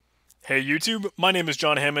Hey YouTube, my name is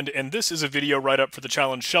John Hammond, and this is a video write-up for the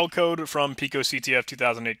challenge Shellcode from picoCTF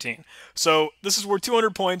 2018. So, this is worth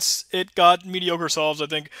 200 points. It got mediocre solves, I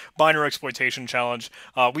think, binary exploitation challenge.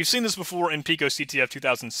 We've seen this before in picoCTF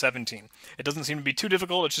 2017. It doesn't seem to be too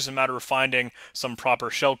difficult, it's just a matter of finding some proper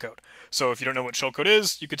shellcode. So if you don't know what shellcode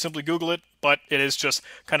is, you could simply Google it, but it is just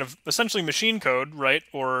kind of essentially machine code, right?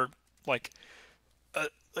 Or like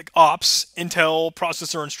ops, Intel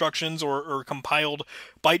processor instructions, or compiled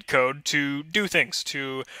bytecode to do things,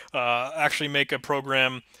 to actually make a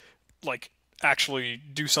program actually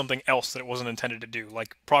do something else that it wasn't intended to do,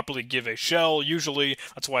 like properly give a shell. Usually,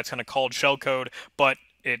 that's why it's kind of called shellcode, but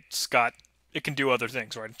it can do other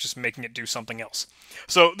things, right? It's just making it do something else.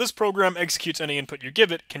 So this program executes any input you give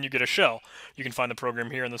it. Can you get a shell? You can find the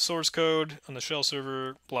program here in the source code, on the shell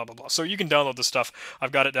server, blah, blah, blah. So you can download this stuff.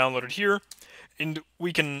 I've got it downloaded here, and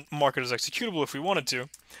we can mark it as executable if we wanted to,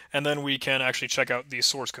 and then we can actually check out the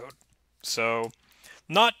source code. So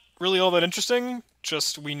not really all that interesting,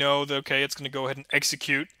 just we know that, okay, it's going to go ahead and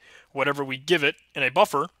execute whatever we give it in a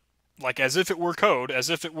buffer, like as if it were code, as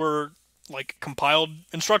if it were like compiled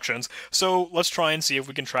instructions. So let's try and see if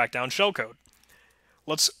we can track down shellcode.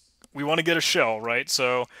 We want to get a shell, right?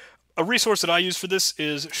 So a resource that I use for this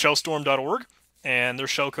is shellstorm.org, and their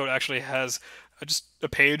shellcode actually has just a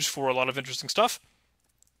page for a lot of interesting stuff.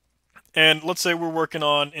 And let's say we're working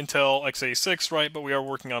on Intel x86, right? But we are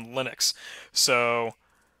working on Linux. So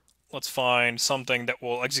let's find something that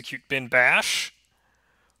will execute bin bash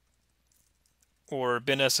or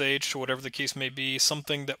bin sh, or whatever the case may be,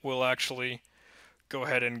 something that will actually go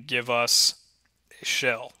ahead and give us a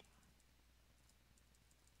shell.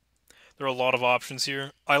 There are a lot of options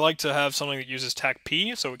here. I like to have something that uses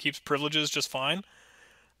tacp, so it keeps privileges just fine.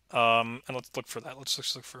 And let's look for that. Let's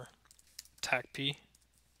just look for tacp.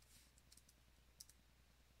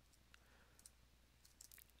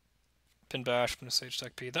 Bin bash, bin sh,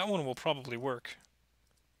 tacp. That one will probably work.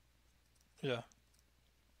 Yeah.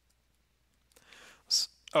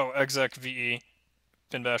 Oh, exec ve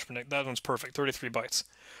bin bash bin. That one's perfect. 33 bytes.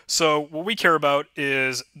 So what we care about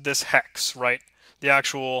is this hex, right? The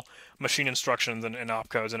actual machine instructions and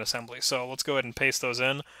opcodes and assembly. So let's go ahead and paste those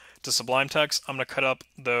in to Sublime Text. I'm going to cut up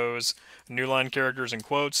those new line characters and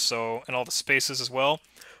quotes, and all the spaces as well,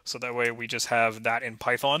 so that way we just have that in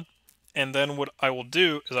Python. And then what I will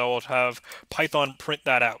do is I will have Python print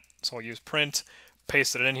that out. So I'll use print,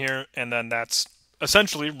 paste it in here, and then that's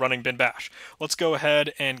essentially running bin bash. Let's go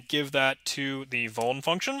ahead and give that to the vuln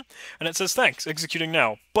function, and it says thanks, executing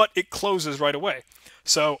now, but it closes right away.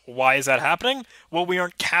 So why is that happening? Well, we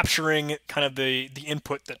aren't capturing kind of the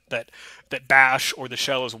input that bash or the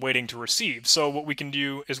shell is waiting to receive. So what we can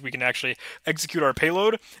do is we can actually execute our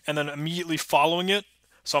payload, and then immediately following it,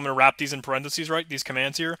 so I'm going to wrap these in parentheses, right, these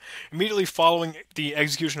commands here. Immediately following the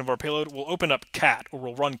execution of our payload, we'll open up cat, or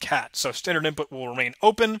we'll run cat. So standard input will remain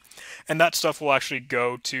open, and that stuff will actually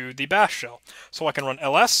go to the bash shell. So I can run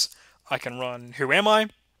ls, I can run who am I,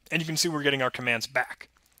 and you can see we're getting our commands back.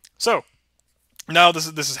 So now this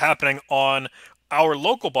is happening on our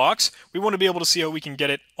local box. We want to be able to see how we can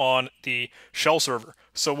get it on the shell server.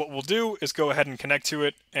 So what we'll do is go ahead and connect to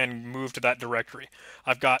it and move to that directory.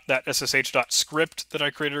 I've got that ssh.script that I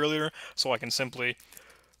created earlier, so I can simply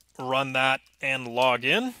run that and log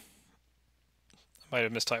in. I might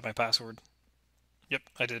have mistyped my password. Yep,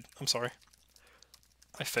 I did. I'm sorry.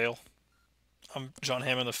 I fail. I'm John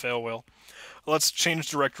Hammond, the fail whale. Let's change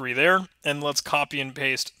directory there, and let's copy and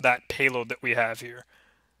paste that payload that we have here.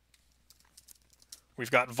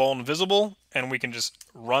 We've got vuln visible, and we can just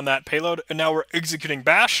run that payload. And now we're executing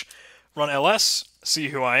bash, run ls, see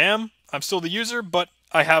who I am. I'm still the user, but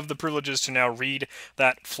I have the privileges to now read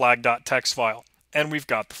that flag.txt file. And we've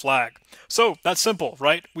got the flag. So that's simple,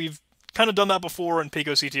 right? We've kind of done that before in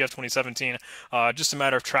picoCTF 2017. Just a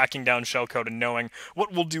matter of tracking down shellcode and knowing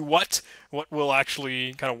what will do what will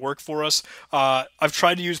actually kind of work for us. I've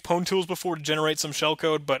tried to use pwn tools before to generate some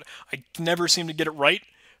shellcode, but I never seem to get it right.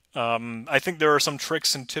 I think there are some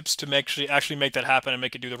tricks and tips to actually make that happen and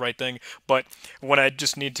make it do the right thing, but when I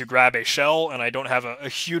just need to grab a shell and I don't have a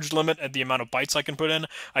huge limit at the amount of bytes I can put in,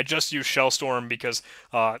 I just use Shellstorm because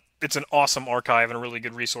it's an awesome archive and a really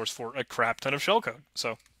good resource for a crap ton of shellcode.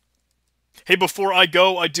 So, hey, before I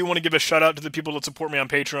go, I do want to give a shout out to the people that support me on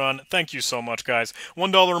Patreon. Thank you so much, guys.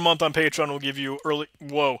 $1 a month on Patreon will give you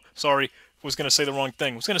was going to say the wrong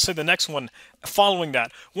thing. Was going to say the next one following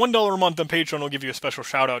that. $1 a month on Patreon will give you a special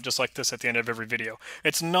shout out just like this at the end of every video.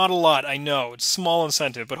 It's not a lot, I know. It's small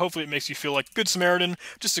incentive, but hopefully it makes you feel like a good Samaritan,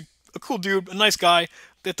 just a cool dude, a nice guy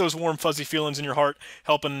get those warm fuzzy feelings in your heart,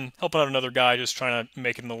 helping out another guy just trying to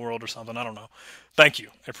make it in the world or something. I don't know. Thank you.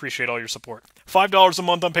 I appreciate all your support. $5 a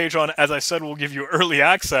month on Patreon, as I said, will give you early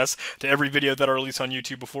access to every video that I release on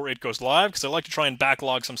YouTube before it goes live, because I like to try and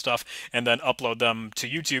backlog some stuff and then upload them to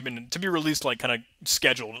YouTube and to be released like kind of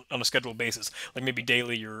scheduled, on a scheduled basis, like maybe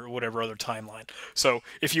daily or whatever other timeline. So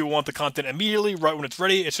if you want the content immediately, right when it's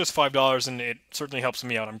ready, it's just $5 and it certainly helps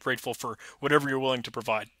me out. I'm grateful for whatever you're willing to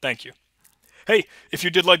provide. Thank you. Hey, if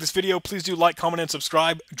you did like this video, please do like, comment, and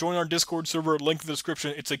subscribe. Join our Discord server, link in the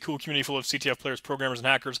description. It's a cool community full of CTF players, programmers, and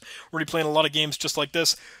hackers. We're already playing a lot of games just like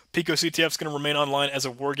this. picoCTF is going to remain online as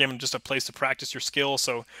a war game and just a place to practice your skill,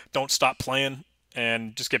 so don't stop playing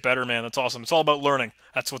and just get better, man. That's awesome. It's all about learning.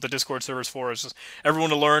 That's what the Discord server is for. It's just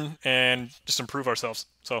everyone to learn and just improve ourselves.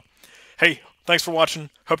 So, hey, thanks for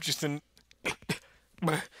watching. Hope you can...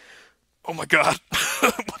 Oh my god.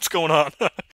 What's going on?